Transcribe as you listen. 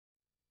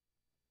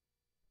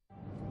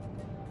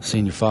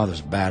Seeing your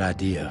father's a bad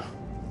idea.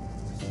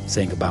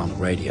 Saying goodbye on the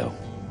radio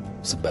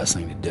is the best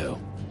thing to do.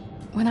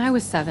 When I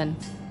was 7,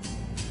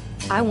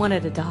 I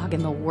wanted a dog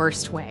in the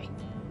worst way.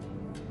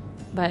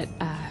 But,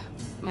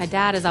 my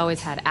dad has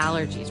always had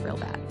allergies real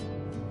bad.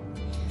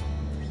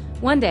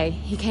 One day,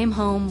 he came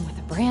home with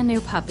a brand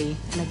new puppy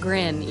and a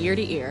grin ear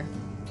to ear.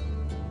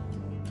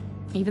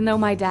 Even though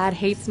my dad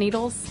hates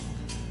needles,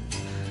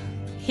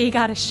 he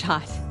got a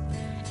shot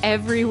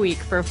every week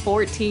for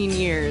 14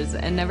 years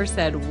and never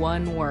said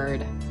one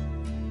word.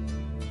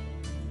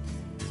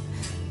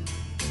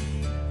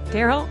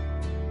 Daryl,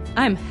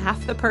 I'm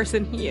half the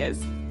person he is,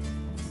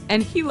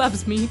 and he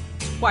loves me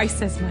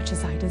twice as much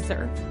as I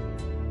deserve.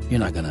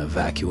 You're not gonna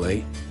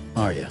evacuate,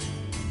 are you?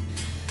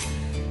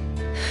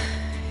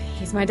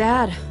 He's my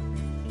dad.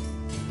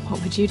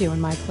 What would you do in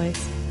my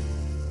place?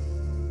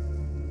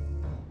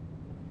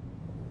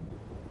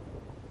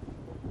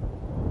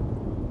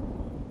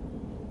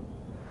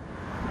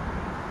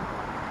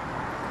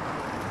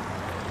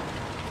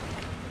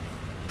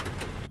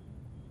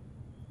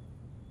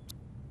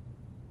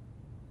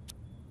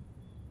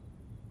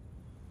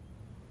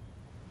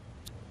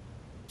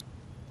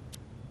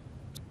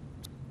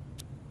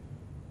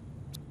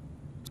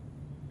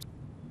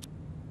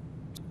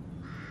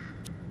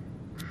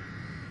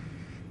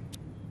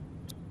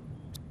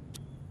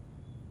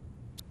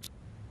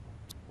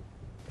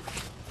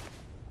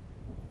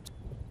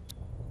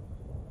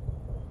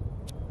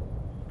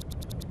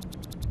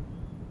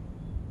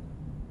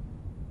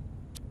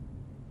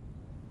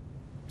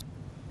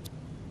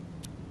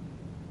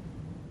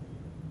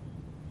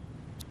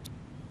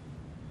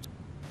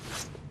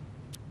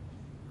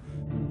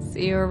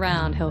 See you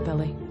around,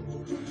 hillbilly.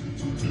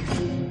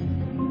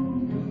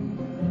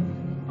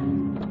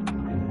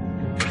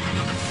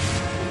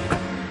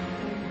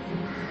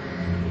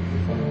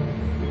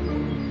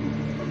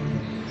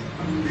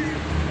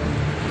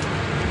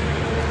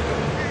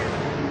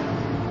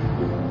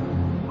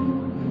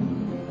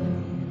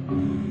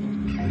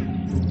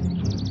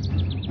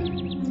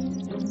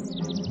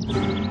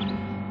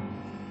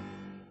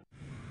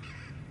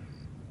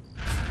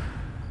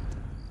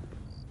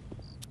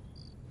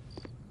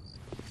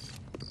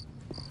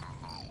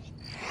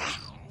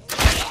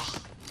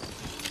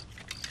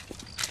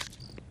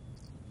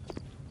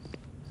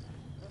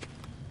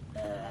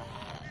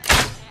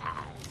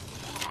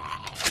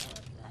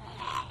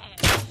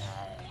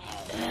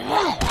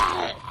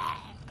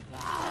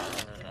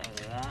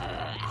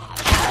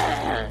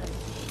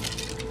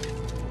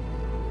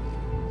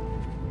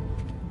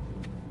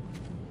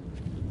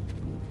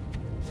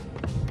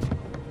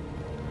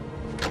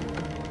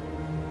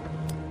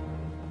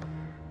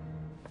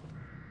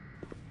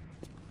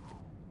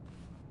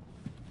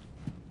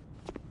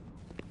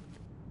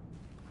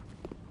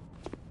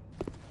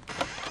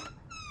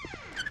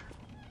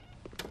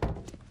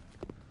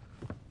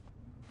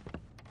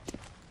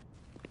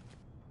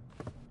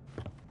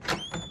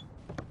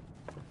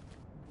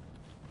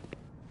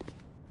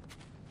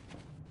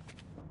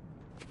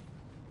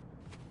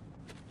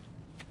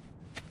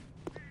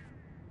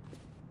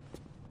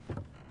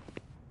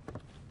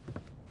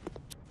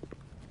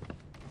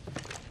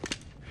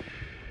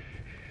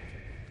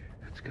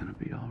 Gonna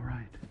be all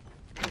right.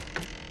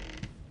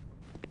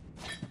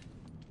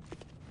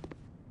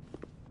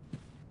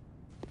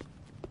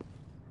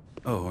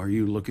 Oh, are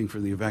you looking for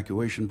the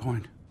evacuation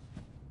point?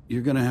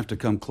 You're gonna have to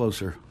come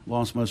closer.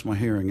 Lost most of my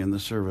hearing in the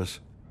service.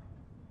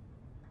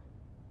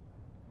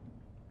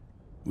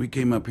 We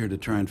came up here to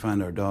try and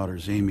find our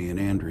daughters, Amy and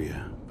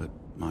Andrea, but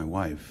my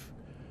wife,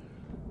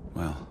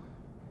 well,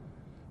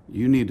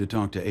 you need to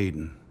talk to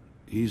Aiden.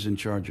 He's in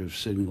charge of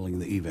signaling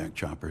the evac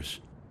choppers.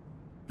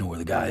 Know where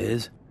the guy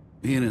is?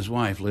 He and his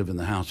wife live in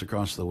the house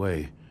across the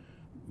way,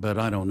 but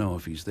I don't know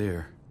if he's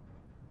there.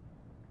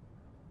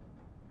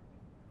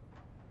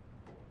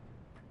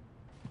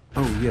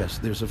 Oh, yes,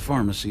 there's a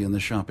pharmacy in the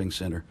shopping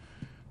center.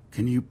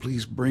 Can you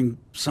please bring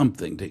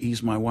something to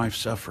ease my wife's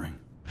suffering?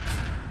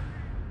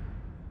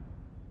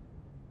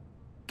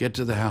 Get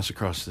to the house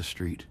across the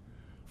street.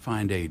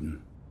 Find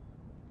Aiden.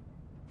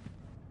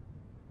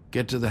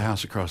 Get to the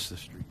house across the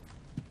street.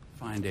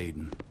 Find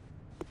Aiden.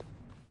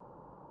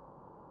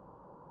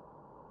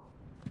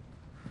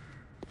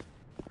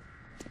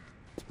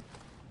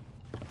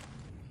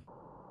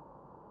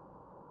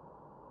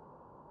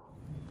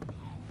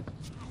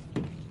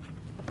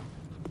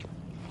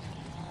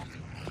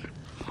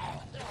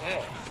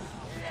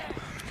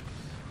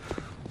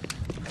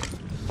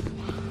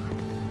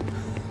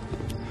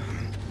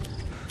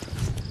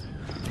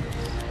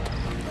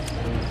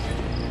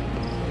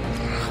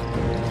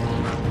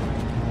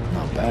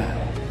 Not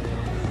bad.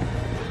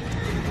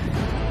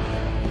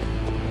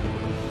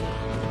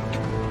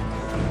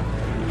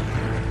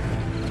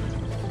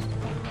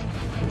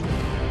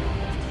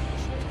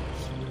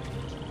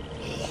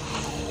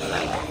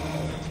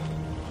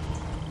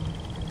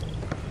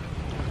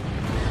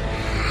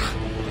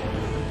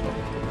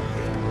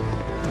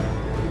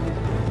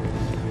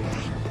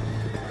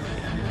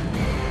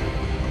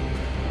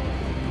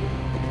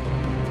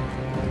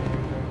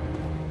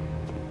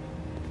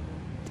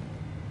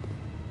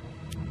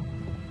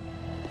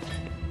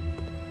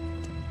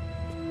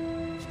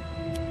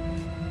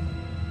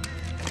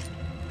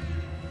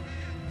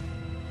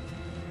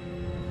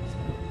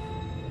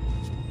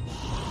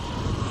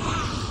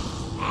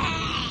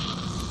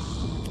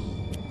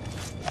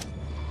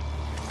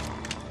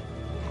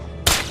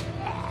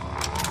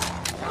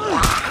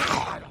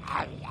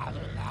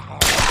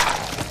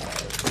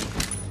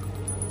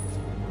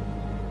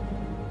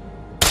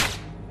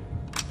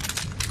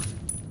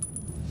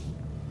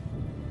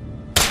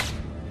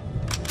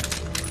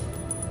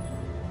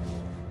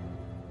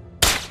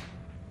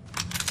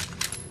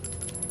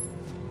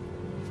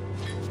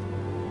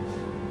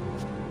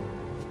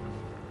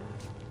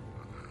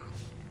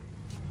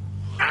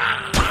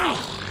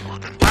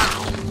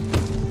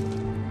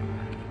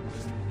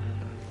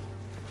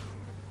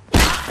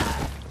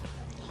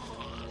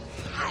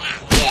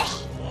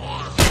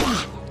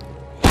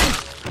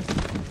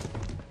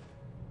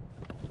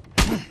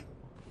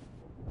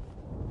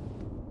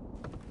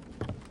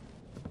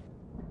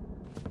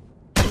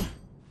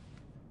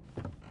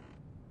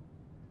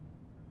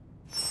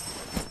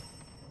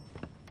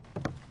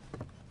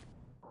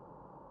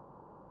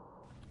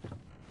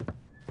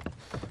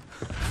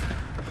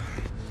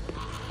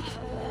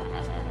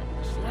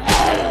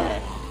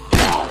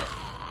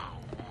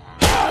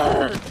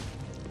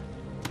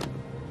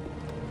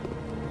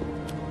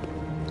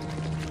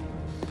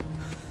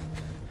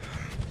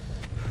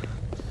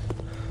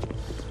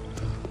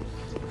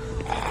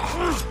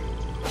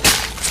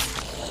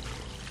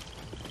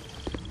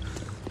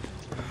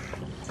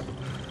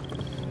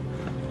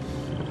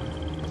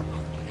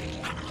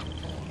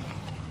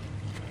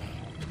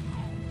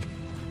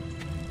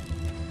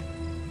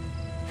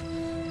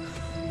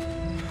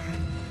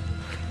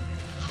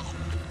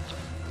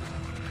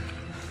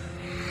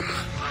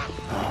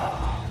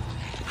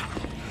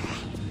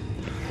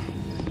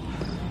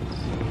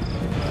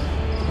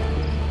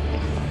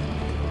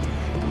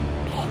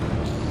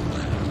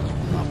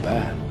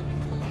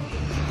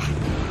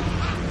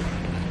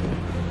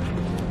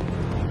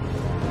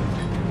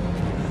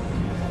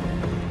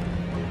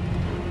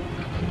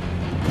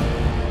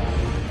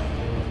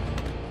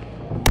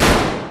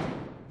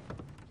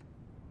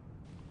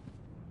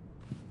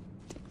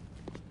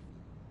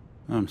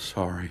 I'm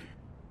sorry.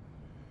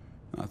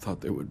 I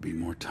thought there would be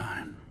more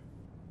time.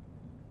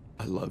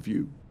 I love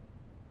you.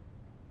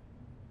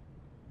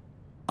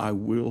 I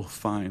will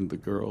find the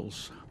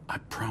girls. I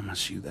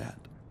promise you that.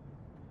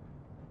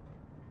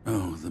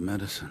 Oh, the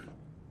medicine.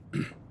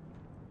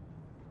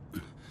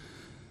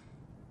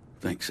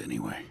 Thanks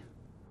anyway.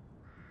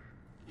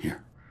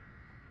 Here.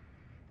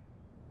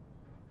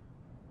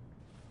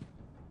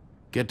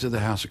 Get to the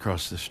house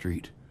across the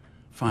street.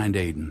 Find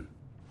Aiden.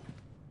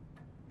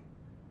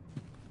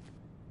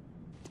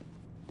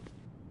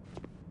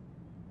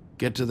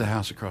 Get to the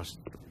house across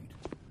the street.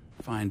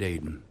 Find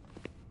Aiden.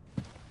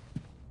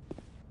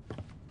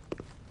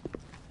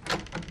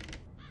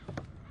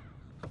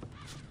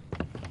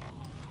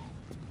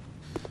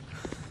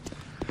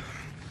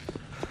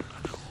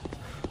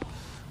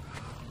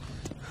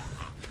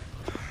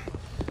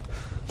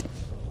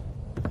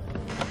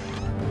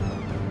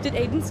 Did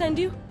Aiden send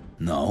you?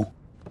 No.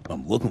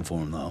 I'm looking for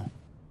him, though.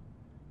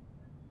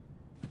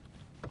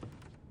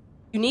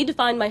 You need to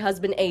find my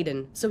husband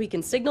Aiden, so he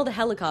can signal the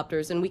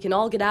helicopters and we can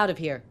all get out of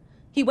here.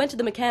 He went to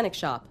the mechanic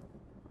shop.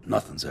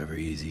 Nothing's ever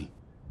easy.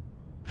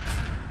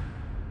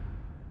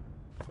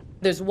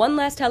 There's one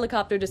last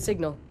helicopter to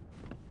signal.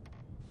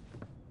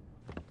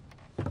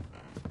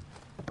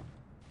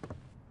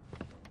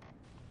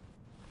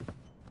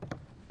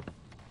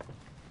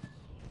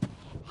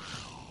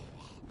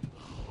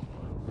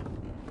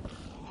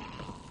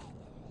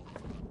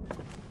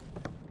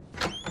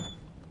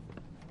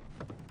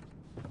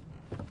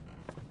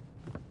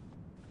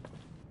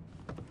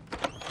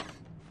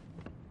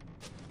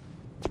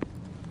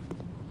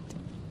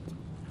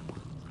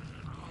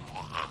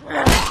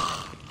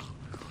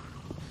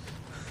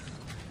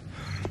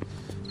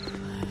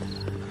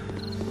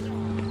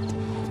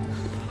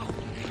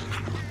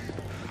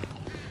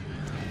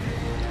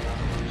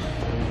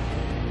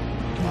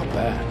 Not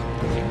bad.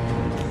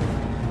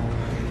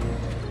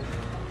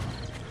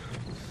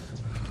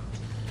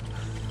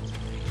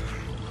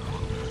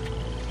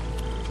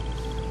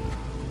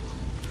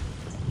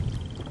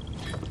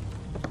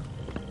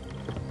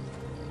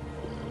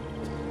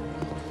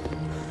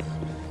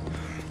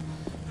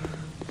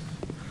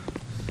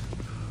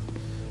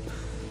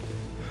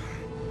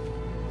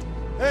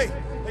 Hey,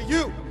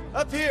 you!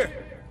 Up here!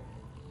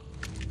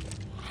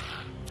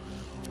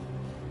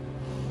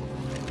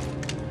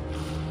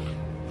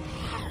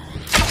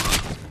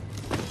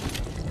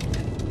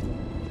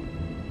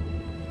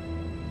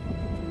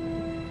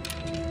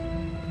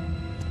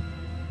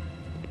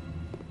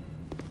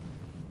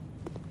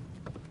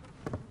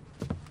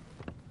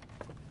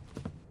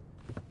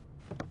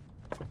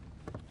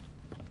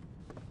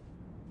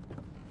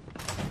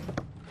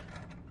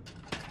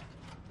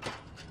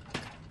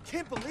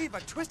 Can't believe I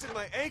twisted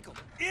my ankle.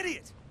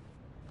 Idiot!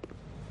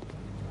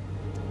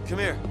 Come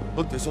here.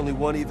 Look, there's only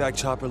one evac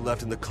chopper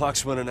left and the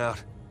clock's running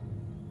out.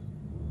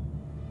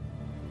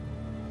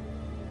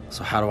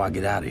 So how do I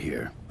get out of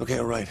here? Okay,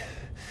 all right.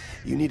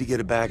 You need to get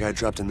a bag I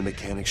dropped in the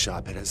mechanic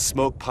shop. It has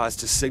smoke pods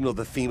to signal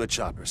the FEMA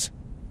choppers.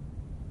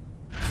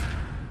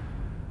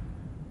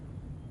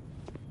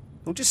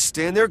 Don't just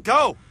stand there,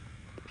 go!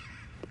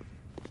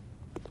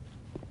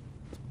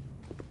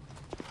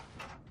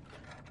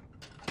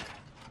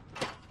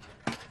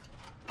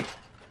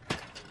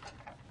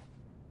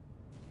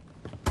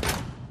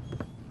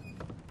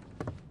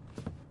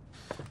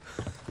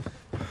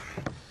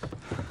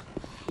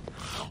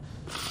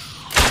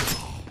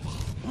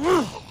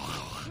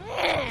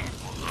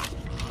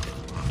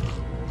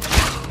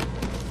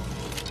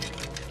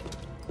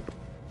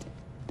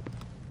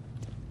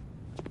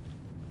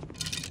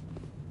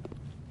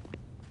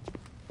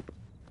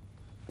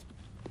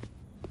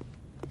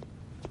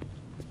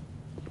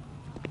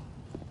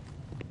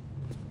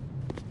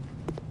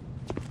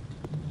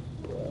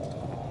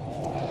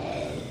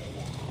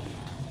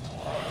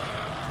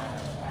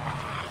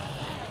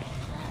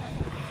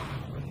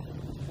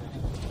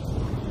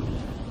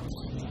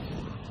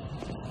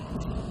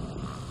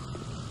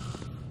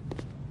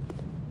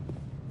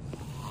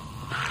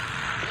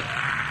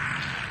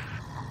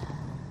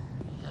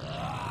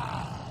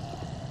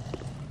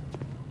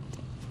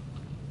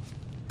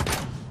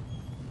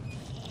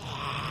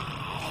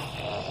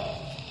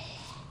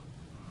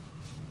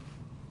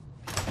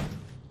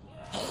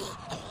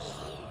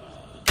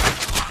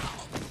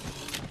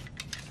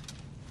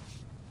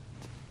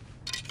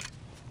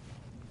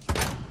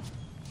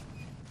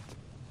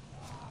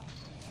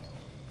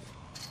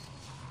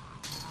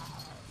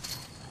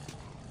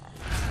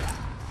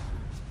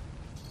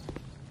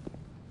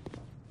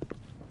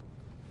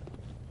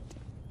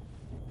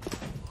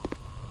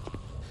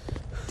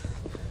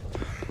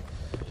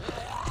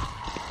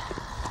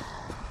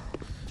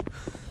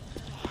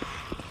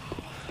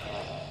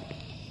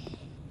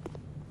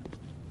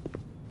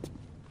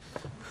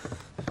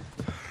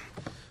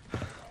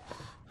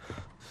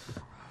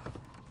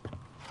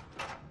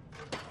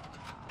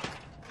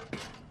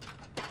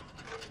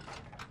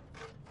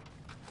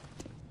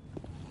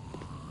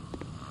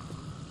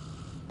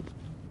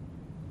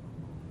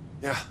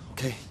 Yeah,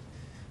 okay.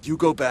 You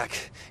go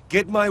back.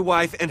 Get my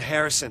wife and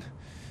Harrison.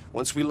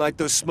 Once we light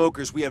those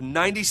smokers, we have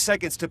 90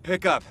 seconds to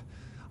pick up.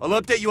 I'll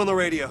update you on the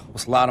radio.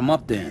 Let's light them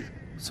up then.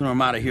 The sooner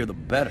I'm out of here, the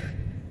better.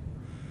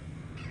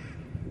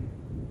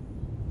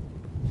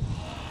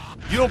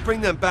 You don't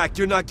bring them back,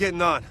 you're not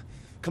getting on.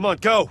 Come on,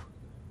 go!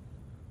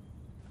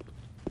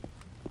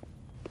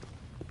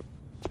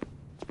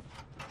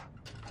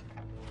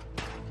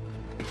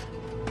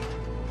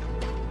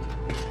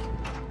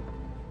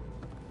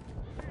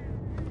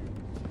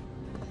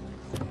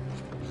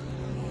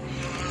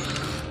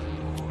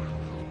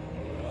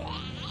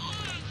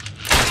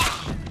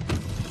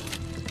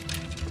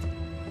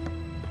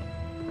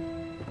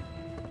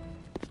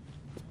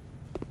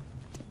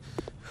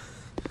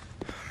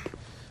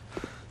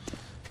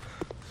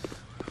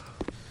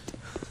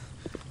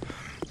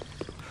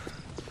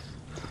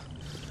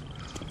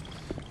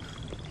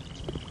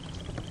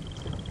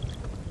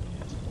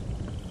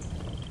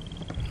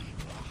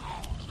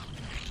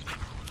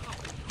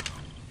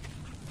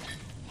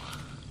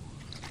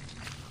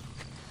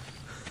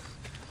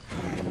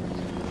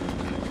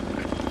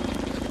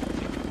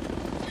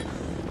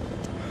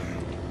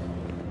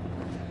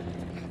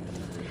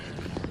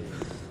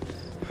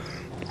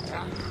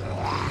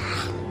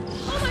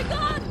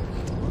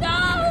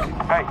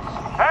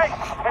 Hey,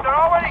 they're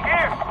already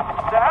here!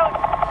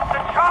 The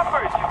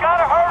choppers! You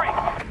gotta hurry!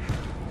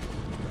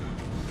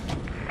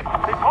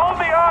 They pulled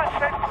me on,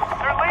 said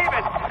they're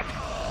leaving!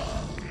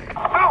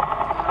 No,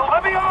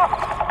 let me off!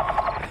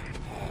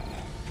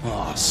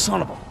 Oh,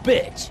 son of a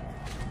bitch!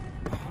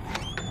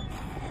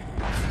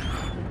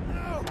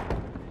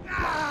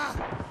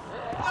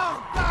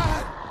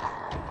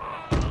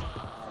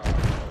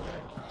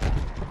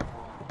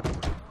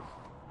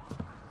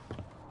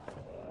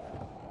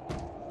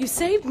 You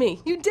saved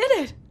me. You did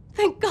it.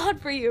 Thank God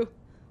for you.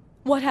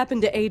 What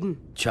happened to Aiden?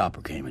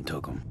 Chopper came and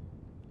took him.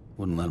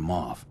 Wouldn't let him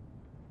off.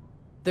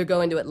 They're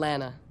going to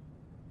Atlanta,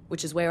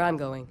 which is where I'm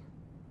going.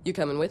 You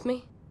coming with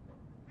me?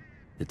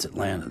 It's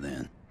Atlanta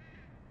then.